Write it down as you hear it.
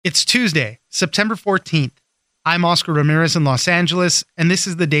It's Tuesday, September 14th. I'm Oscar Ramirez in Los Angeles, and this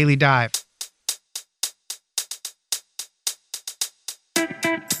is the Daily Dive.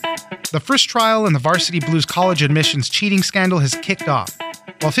 The first trial in the Varsity Blues college admissions cheating scandal has kicked off.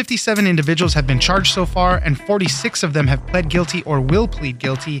 While 57 individuals have been charged so far and 46 of them have pled guilty or will plead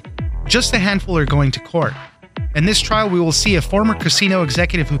guilty, just a handful are going to court. In this trial, we will see a former casino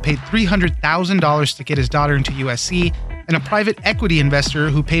executive who paid $300,000 to get his daughter into USC and a private equity investor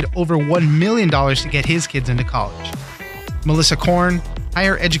who paid over $1 million to get his kids into college. Melissa Korn,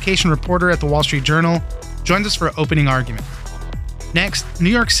 higher education reporter at the Wall Street Journal, joins us for opening argument. Next,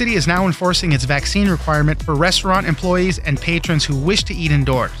 New York City is now enforcing its vaccine requirement for restaurant employees and patrons who wish to eat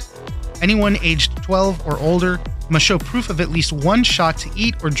indoors. Anyone aged 12 or older must show proof of at least one shot to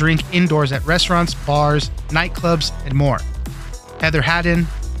eat or drink indoors at restaurants, bars, nightclubs, and more. Heather Haddon,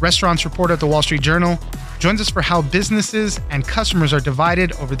 restaurants reporter at the Wall Street Journal, joins us for how businesses and customers are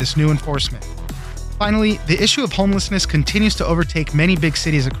divided over this new enforcement. Finally, the issue of homelessness continues to overtake many big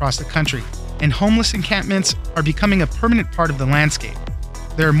cities across the country, and homeless encampments are becoming a permanent part of the landscape.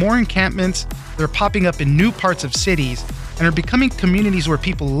 There are more encampments, they're popping up in new parts of cities, and are becoming communities where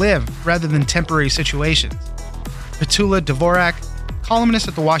people live rather than temporary situations. Petula Dvorak, columnist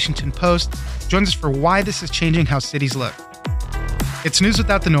at the Washington Post, joins us for why this is changing how cities look. It's news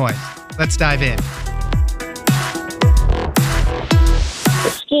without the noise. Let's dive in.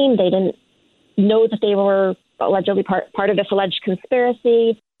 The scheme, they didn't know that they were allegedly part of this alleged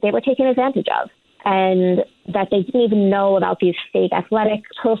conspiracy. They were taken advantage of, and that they didn't even know about these fake athletic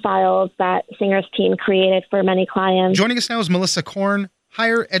profiles that Singer's team created for many clients. Joining us now is Melissa Korn,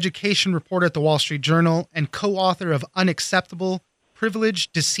 higher education reporter at the Wall Street Journal and co-author of Unacceptable,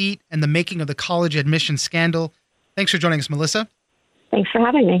 Privilege, Deceit, and the Making of the College Admission Scandal. Thanks for joining us, Melissa. Thanks for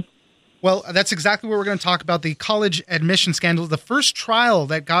having me. Well, that's exactly what we're going to talk about, the college admission scandal, the first trial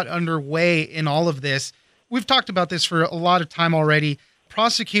that got underway in all of this. We've talked about this for a lot of time already.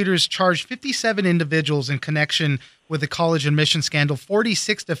 Prosecutors charged 57 individuals in connection with the college admission scandal,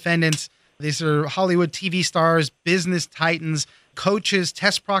 46 defendants. These are Hollywood TV stars, business titans, coaches,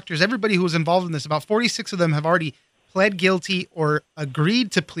 test proctors, everybody who was involved in this. About 46 of them have already pled guilty or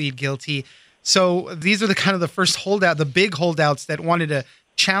agreed to plead guilty. So these are the first holdout, the big holdouts that wanted to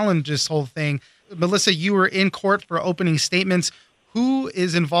challenge this whole thing. Melissa, you were in court for opening statements. Who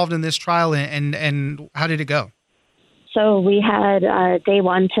is involved in this trial and how did it go? So we had day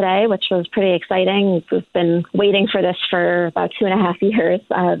one today, which was pretty exciting. We've been waiting for this for about 2.5 years.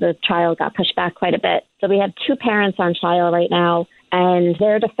 The trial got pushed back quite a bit. So we have two parents on trial right now, and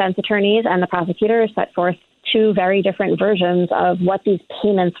their defense attorneys and the prosecutors set forth two very different versions of what these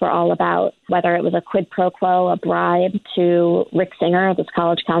payments were all about, whether it was a quid pro quo, a bribe to Rick Singer, this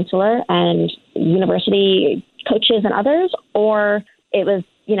college counselor, and university coaches and others, or it was,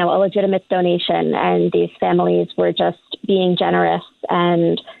 a legitimate donation and these families were just being generous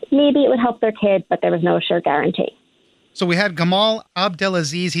and maybe it would help their kid, but there was no sure guarantee. So we had Gamal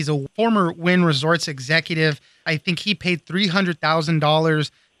Abdelaziz. He's a former Wynn Resorts executive. I think he paid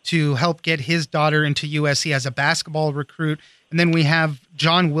 $300,000 to help get his daughter into USC as a basketball recruit. And then we have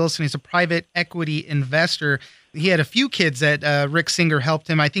John Wilson. He's a private equity investor. He had a few kids that Rick Singer helped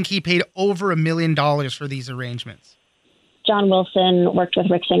him. I think he paid over $1 million for these arrangements. John Wilson worked with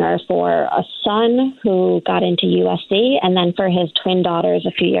Rick Singer for a son who got into USC and then for his twin daughters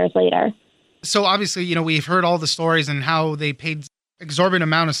a few years later. So obviously, we've heard all the stories and how they paid exorbitant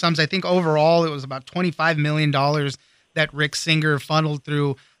amount of sums. I think overall it was about $25 million that Rick Singer funneled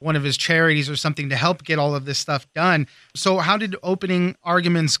through one of his charities or something to help get all of this stuff done. So how did opening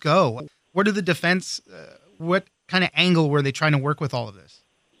arguments go? What did the defense, what kind of angle were they trying to work with all of this?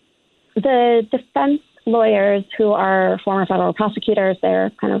 The defense lawyers, who are former federal prosecutors,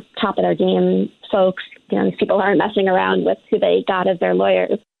 they're kind of top of their game folks. These people aren't messing around with who they got as their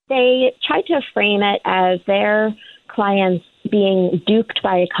lawyers. They tried to frame it as their clients being duped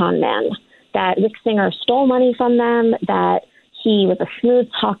by a con man, that Rick Singer stole money from them, that he was a smooth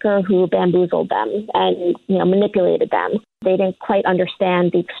talker who bamboozled them and, manipulated them. They didn't quite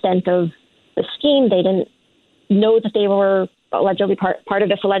understand the extent of the scheme. They didn't know that they were allegedly part of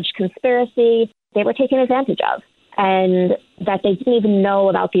this alleged conspiracy. They were taken advantage of, and that they didn't even know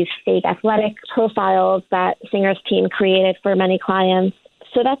about these fake athletic profiles that Singer's team created for many clients.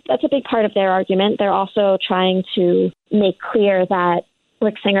 So that's a big part of their argument. They're also trying to make clear that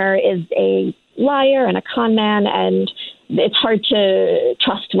Rick Singer is a liar and a con man, and it's hard to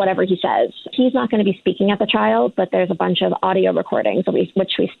trust whatever he says. He's not going to be speaking at the trial, but there's a bunch of audio recordings,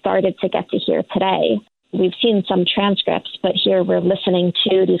 which we started to get to hear today. we've seen some transcripts, but here we're listening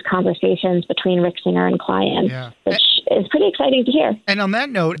to these conversations between Rick Singer and clients, which is pretty exciting to hear. And on that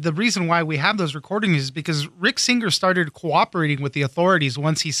note, the reason why we have those recordings is because Rick Singer started cooperating with the authorities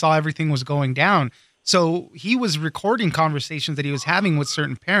once he saw everything was going down. So he was recording conversations that he was having with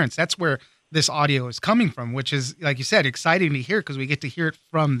certain parents. That's where this audio is coming from, which is, like you said, exciting to hear because we get to hear it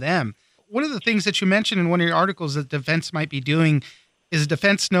from them. One of the things that you mentioned in one of your articles that defense might be doing is a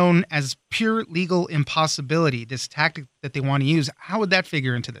defense known as pure legal impossibility, this tactic that they want to use. How would that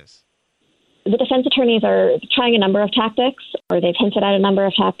figure into this? The defense attorneys are trying a number of tactics, or they've hinted at a number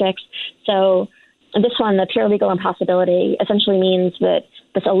of tactics. So this one, the pure legal impossibility, essentially means that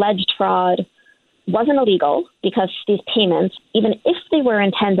this alleged fraud wasn't illegal because these payments, even if they were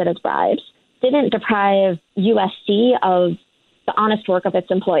intended as bribes, didn't deprive USC of the honest work of its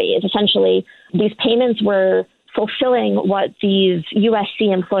employees. Essentially, these payments were fulfilling what these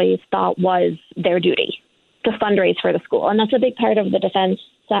USC employees thought was their duty, to fundraise for the school. And that's a big part of the defense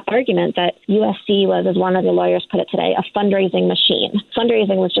argument, that USC was, as one of the lawyers put it today, a fundraising machine.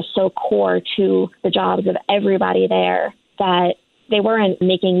 Fundraising was just so core to the jobs of everybody there that they weren't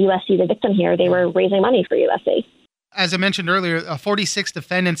making USC the victim here. They were raising money for USC. As I mentioned earlier, 46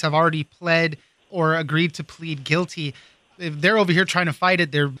 defendants have already pled or agreed to plead guilty. If they're over here trying to fight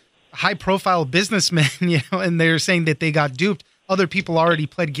it, they're high-profile businessmen, and they're saying that they got duped. Other people already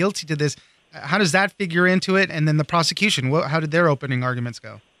pled guilty to this. How does that figure into it? And then the prosecution, how did their opening arguments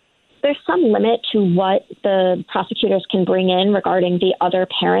go? There's some limit to what the prosecutors can bring in regarding the other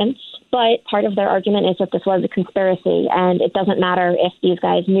parents, but part of their argument is that this was a conspiracy, and it doesn't matter if these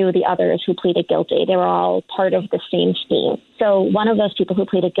guys knew the others who pleaded guilty. They were all part of the same scheme. So one of those people who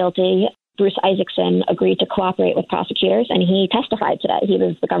pleaded guilty, Bruce Isaacson, agreed to cooperate with prosecutors, and he testified today. He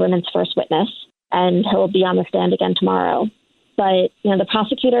was the government's first witness, and he'll be on the stand again tomorrow. But, the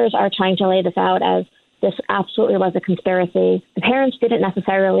prosecutors are trying to lay this out as this absolutely was a conspiracy. The parents didn't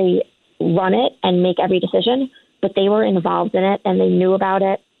necessarily run it and make every decision, but they were involved in it and they knew about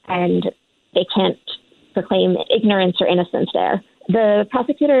it, and they can't proclaim ignorance or innocence there. The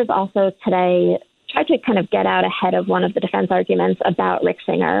prosecutors also today tried to kind of get out ahead of one of the defense arguments about Rick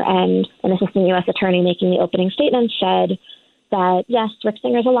Singer, and an assistant U.S. attorney making the opening statement said that, yes, Rick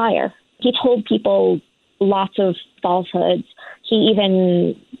Singer's a liar. He told people lots of falsehoods. He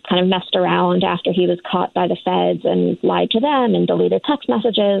even kind of messed around after he was caught by the feds and lied to them and deleted text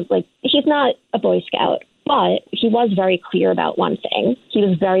messages. Like, he's not a Boy Scout, but he was very clear about one thing. He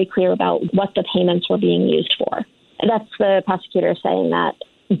was very clear about what the payments were being used for. And that's the prosecutor saying that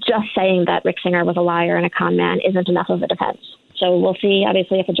just saying that Rick Singer was a liar and a con man isn't enough of a defense. So we'll see,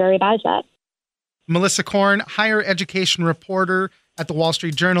 obviously, if a jury buys that. Melissa Korn, higher education reporter at the Wall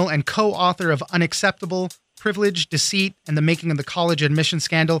Street Journal and co-author of Unacceptable, Privilege, Deceit, and the Making of the College Admission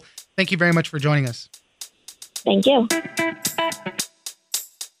Scandal. Thank you very much for joining us. Thank you.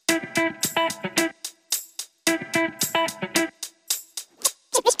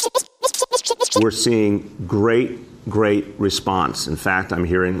 We're seeing great response. In fact, I'm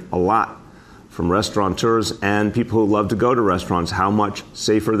hearing a lot from restaurateurs and people who love to go to restaurants how much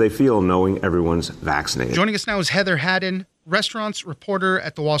safer they feel knowing everyone's vaccinated. Joining us now is Heather Haddon, restaurants reporter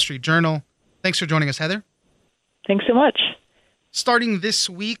at the Wall Street Journal. Thanks for joining us, Heather. Thanks so much. Starting this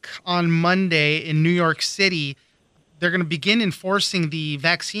week on Monday in New York City, they're going to begin enforcing the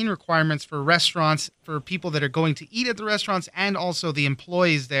vaccine requirements for restaurants, for people that are going to eat at the restaurants and also the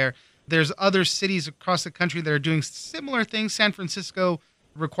employees there. There's other cities across the country that are doing similar things. San Francisco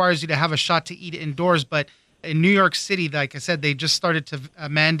requires you to have a shot to eat indoors, but in New York City, like I said, they just started to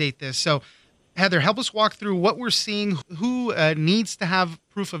mandate this. So, Heather, help us walk through what we're seeing, who needs to have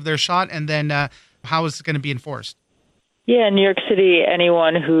proof of their shot, and then how is it going to be enforced? Yeah, in New York City,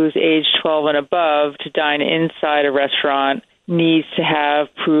 anyone who's age 12 and above to dine inside a restaurant needs to have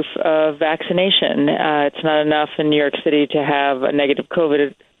proof of vaccination. It's not enough in New York City to have a negative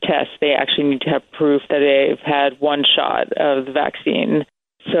COVID test. They actually need to have proof that they've had one shot of the vaccine.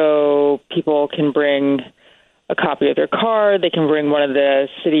 So people can bring a copy of their card. They can bring one of the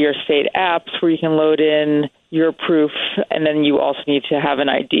city or state apps where you can load in your proof, and then you also need to have an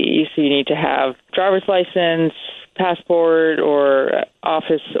ID. So you need to have driver's license, passport, or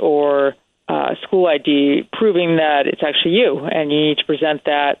office or school ID proving that it's actually you, and you need to present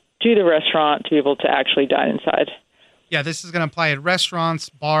that to the restaurant to be able to actually dine inside. Yeah, this is going to apply at restaurants,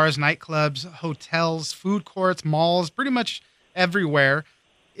 bars, nightclubs, hotels, food courts, malls, pretty much everywhere.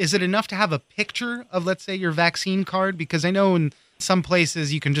 Is it enough to have a picture of, let's say, your vaccine card? Because I know in some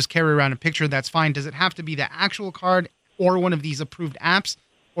places you can just carry around a picture. That's fine. Does it have to be the actual card or one of these approved apps,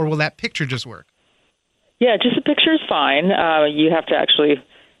 or will that picture just work? Yeah, just a picture is fine. You have to actually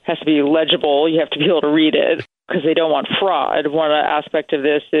has to be legible. You have to be able to read it because they don't want fraud. One aspect of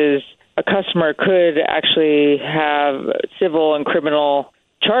this is a customer could actually have civil and criminal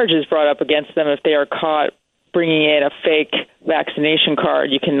charges brought up against them if they are caught bringing in a fake vaccination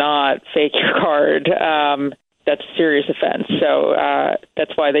card. You cannot fake your card. That's a serious offense. So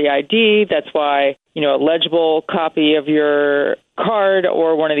that's why the ID, that's why, a legible copy of your card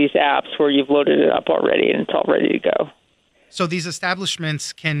or one of these apps where you've loaded it up already and it's all ready to go. So these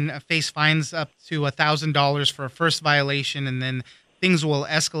establishments can face fines up to $1,000 for a first violation, and then things will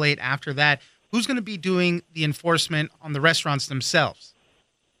escalate after that. Who's going to be doing the enforcement on the restaurants themselves?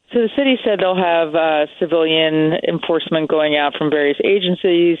 So the city said they'll have civilian enforcement going out from various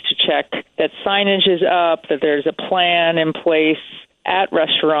agencies to check that signage is up, that there's a plan in place at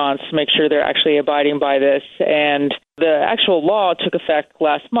restaurants to make sure they're actually abiding by this. And the actual law took effect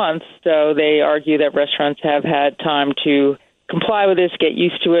last month, so they argue that restaurants have had time to comply with this, get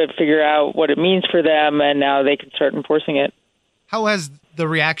used to it, figure out what it means for them, and now they can start enforcing it. How has the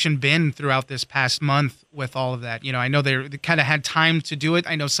reaction been throughout this past month with all of that? I know they kind of had time to do it.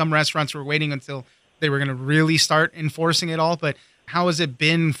 I know some restaurants were waiting until they were going to really start enforcing it all, but how has it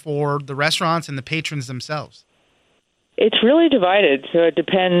been for the restaurants and the patrons themselves? It's really divided. So it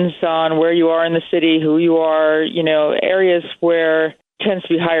depends on where you are in the city, who you are. Areas where tends to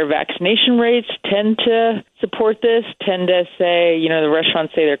be higher vaccination rates tend to support this, tend to say, the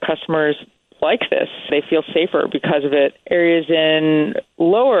restaurants say their customers like this. They feel safer because of it. Areas in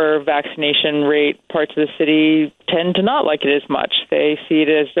lower vaccination rate parts of the city tend to not like it as much. They see it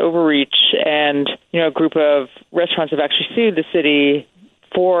as overreach, and a group of restaurants have actually sued the city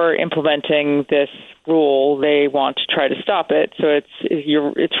for implementing this rule. They want to try to stop it. So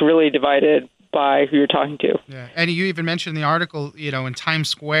it's really divided by who you're talking to. Yeah. And you even mentioned in the article, in Times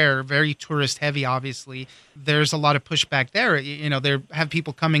Square, very tourist heavy, obviously. There's a lot of pushback there. There have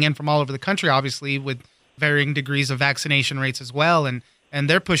people coming in from all over the country, obviously, with varying degrees of vaccination rates as well. And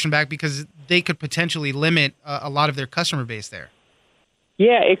they're pushing back because they could potentially limit a lot of their customer base there.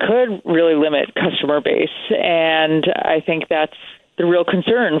 Yeah, it could really limit customer base. And I think that's the real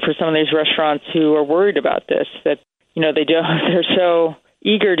concern for some of these restaurants who are worried about this, that, they're so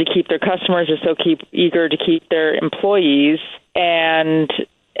eager to keep their customers, are so eager to keep their employees, and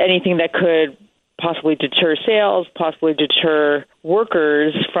anything that could possibly deter sales, possibly deter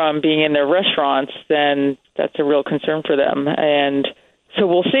workers from being in their restaurants, then that's a real concern for them. And so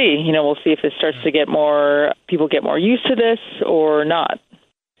we'll see. We'll see if it starts to get people get more used to this or not.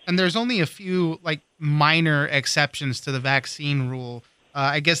 And there's only a few minor exceptions to the vaccine rule.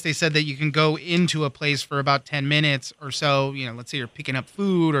 I guess they said that you can go into a place for about 10 minutes or so. Let's say you're picking up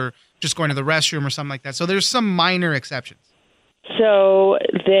food or just going to the restroom or something like that. So there's some minor exceptions. So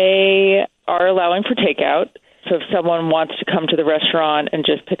they are allowing for takeout. So if someone wants to come to the restaurant and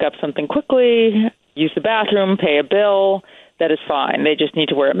just pick up something quickly, use the bathroom, pay a bill, that is fine. They just need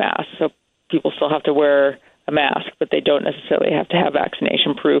to wear a mask. So people still have to wear a mask, but they don't necessarily have to have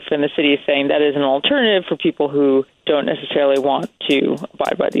vaccination proof. And the city is saying that is an alternative for people who don't necessarily want to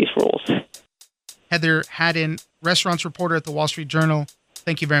abide by these rules. Heather Haddon, restaurants reporter at the Wall Street Journal,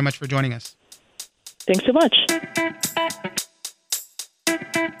 thank you very much for joining us. Thanks so much.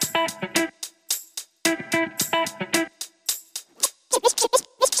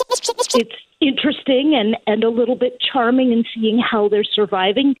 It's interesting and a little bit charming in seeing how they're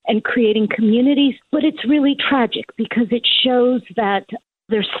surviving and creating communities, but it's really tragic because it shows that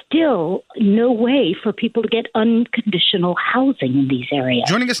there's still no way for people to get unconditional housing in these areas.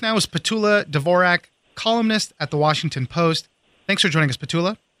 Joining us now is Petula Dvorak, columnist at The Washington Post. Thanks for joining us,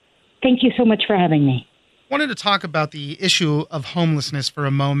 Petula. Thank you so much for having me. Wanted to talk about the issue of homelessness for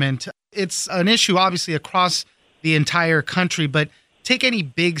a moment. It's an issue, obviously, across the entire country, but take any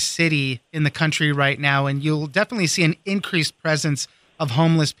big city in the country right now, and you'll definitely see an increased presence of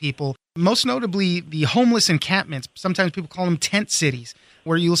homeless people. Most notably, the homeless encampments. Sometimes people call them tent cities,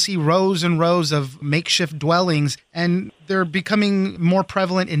 where you'll see rows and rows of makeshift dwellings, and they're becoming more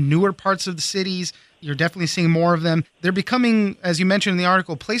prevalent in newer parts of the cities. You're definitely seeing more of them. They're becoming, as you mentioned in the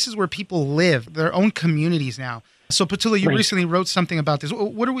article, places where people live, their own communities now. So, Petula, you recently wrote something about this.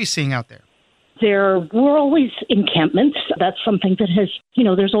 What are we seeing out there? There were always encampments. That's something that has,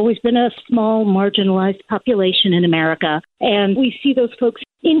 there's always been a small marginalized population in America. And we see those folks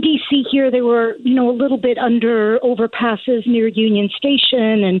in D.C. here. They were, a little bit under overpasses near Union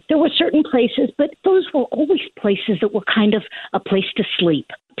Station. And there were certain places, but those were always places that were kind of a place to sleep.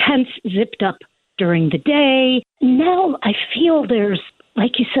 Tents zipped up during the day. Now I feel there's,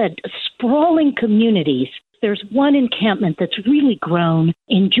 like you said, sprawling communities There's one encampment that's really grown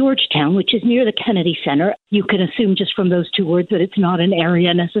in Georgetown, which is near the Kennedy Center. You can assume just from those two words that it's not an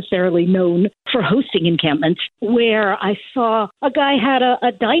area necessarily known for hosting encampments, where I saw a guy had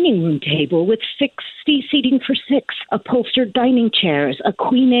a dining room table with seating for 6, upholstered dining chairs, a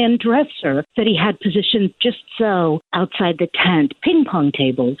Queen Anne dresser that he had positioned just so outside the tent, ping pong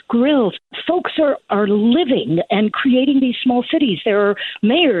tables, grills. Folks are living and creating these small cities. There are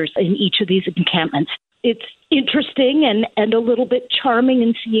mayors in each of these encampments. It's interesting and a little bit charming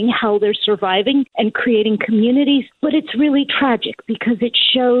in seeing how they're surviving and creating communities, but it's really tragic because it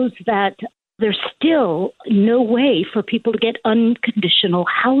shows that there's still no way for people to get unconditional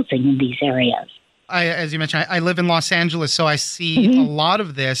housing in these areas. As you mentioned, I live in Los Angeles, so I see a lot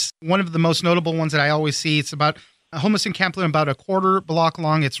of this. One of the most notable ones that I always see, it's about a homeless encampment about a quarter block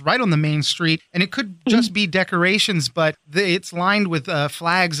long. It's right on the main street, and it could just be decorations, but it's lined with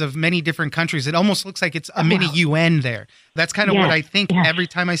flags of many different countries. It almost looks like it's a mini UN there. That's kind of what I think every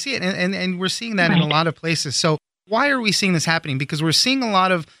time I see it, and we're seeing that in a lot of places. So why are we seeing this happening? Because we're seeing a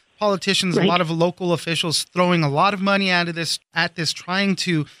lot of politicians, a lot of local officials throwing a lot of money at this, trying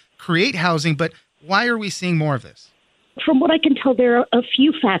to create housing, but why are we seeing more of this? From what I can tell, there are a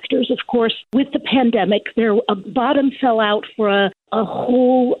few factors. Of course, with the pandemic, a bottom fell out for a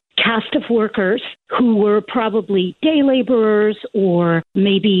whole cast of workers who were probably day laborers or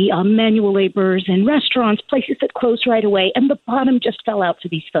maybe manual laborers in restaurants, places that closed right away, and the bottom just fell out for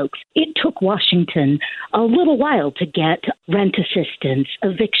these folks. It took Washington a little while to get rent assistance,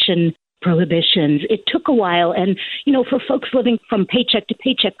 eviction prohibitions. It took a while. And, for folks living from paycheck to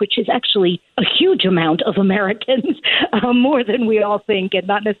paycheck, which is actually a huge amount of Americans, more than we all think, and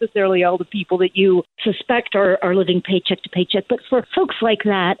not necessarily all the people that you suspect are living paycheck to paycheck. But for folks like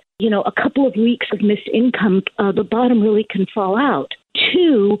that, a couple of weeks of missed income, the bottom really can fall out.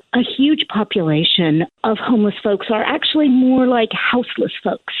 2, a huge population of homeless folks are actually more like houseless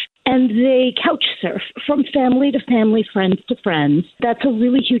folks. And they couch surf from family to family, friends to friends. That's a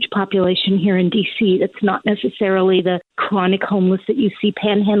really huge population here in D.C. That's not necessarily the chronic homeless that you see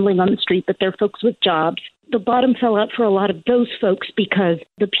panhandling on the street, but they're folks with jobs. The bottom fell out for a lot of those folks because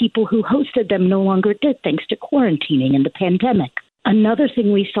the people who hosted them no longer did, thanks to quarantining and the pandemic. Another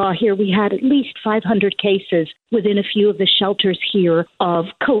thing we saw here, we had at least 500 cases within a few of the shelters here of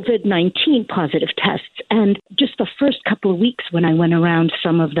COVID-19 positive tests. And just the first couple of weeks when I went around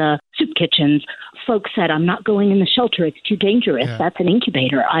some of the soup kitchens, folks said, I'm not going in the shelter. It's too dangerous. Yeah. That's an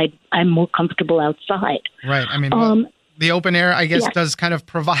incubator. I'm more comfortable outside. Right. I mean, the open air, I guess, does kind of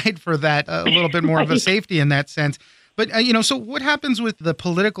provide for that a little bit more of a safety in that sense. But, so what happens with the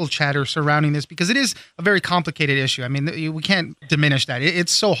political chatter surrounding this? Because it is a very complicated issue. I mean, we can't diminish that.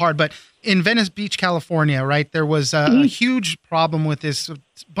 It's so hard. But in Venice Beach, California, right, there was a huge problem with this, a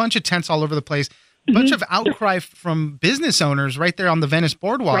bunch of tents all over the place, a bunch of outcry from business owners right there on the Venice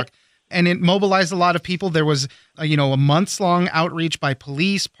boardwalk. Right. And it mobilized a lot of people. There was, a months-long outreach by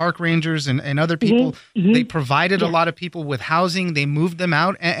police, park rangers, and other people. They provided a lot of people with housing. They moved them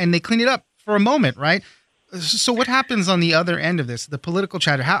out, and they cleaned it up for a moment, right? So what happens on the other end of this, the political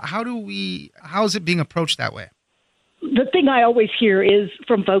chatter? How is it being approached that way? The thing I always hear is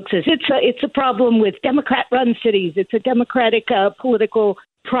from folks is it's a problem with Democrat-run cities. It's a Democratic political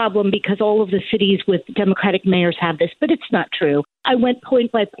problem because all of the cities with Democratic mayors have this, but it's not true. I went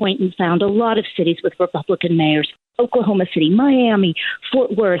point by point and found a lot of cities with Republican mayors. Oklahoma City, Miami,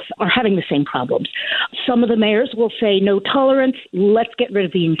 Fort Worth are having the same problems. Some of the mayors will say no tolerance, let's get rid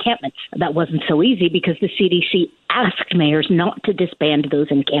of the encampments. That wasn't so easy because the CDC asked mayors not to disband those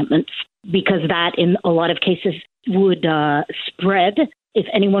encampments because that in a lot of cases would spread. If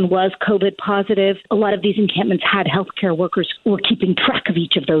anyone was COVID positive, a lot of these encampments had healthcare workers who were keeping track of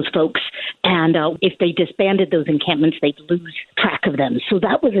each of those folks. And if they disbanded those encampments, they'd lose track of them. So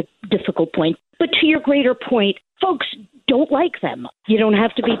that was a difficult point. But to your greater point, folks don't like them. You don't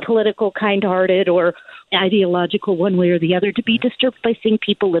have to be political, kind-hearted, or ideological one way or the other to be disturbed by seeing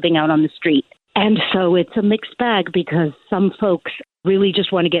people living out on the street. And so it's a mixed bag because some folks really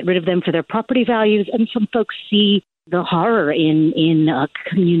just want to get rid of them for their property values, and some folks see the horror in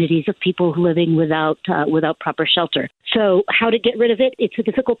communities of people living without proper shelter. So how to get rid of it, it's a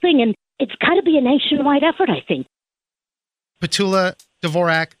difficult thing, and it's got to be a nationwide effort, I think. Petula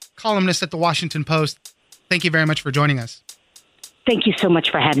Dvorak, columnist at The Washington Post, thank you very much for joining us. Thank you so much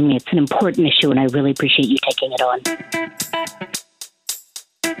for having me. It's an important issue, and I really appreciate you taking it on.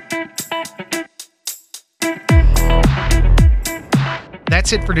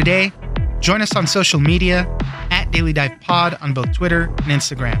 That's it for today. Join us on social media at Daily Dive Pod on both Twitter and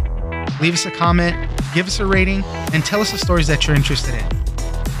Instagram. Leave us a comment, give us a rating, and tell us the stories that you're interested in.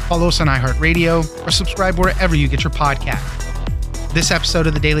 follow us on iHeartRadio, or subscribe wherever you get your podcasts. This episode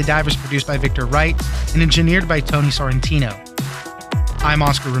of The Daily Dive is produced by Victor Wright and engineered by Tony Sorrentino. I'm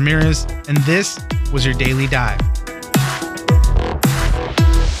Oscar Ramirez, and this was your Daily Dive.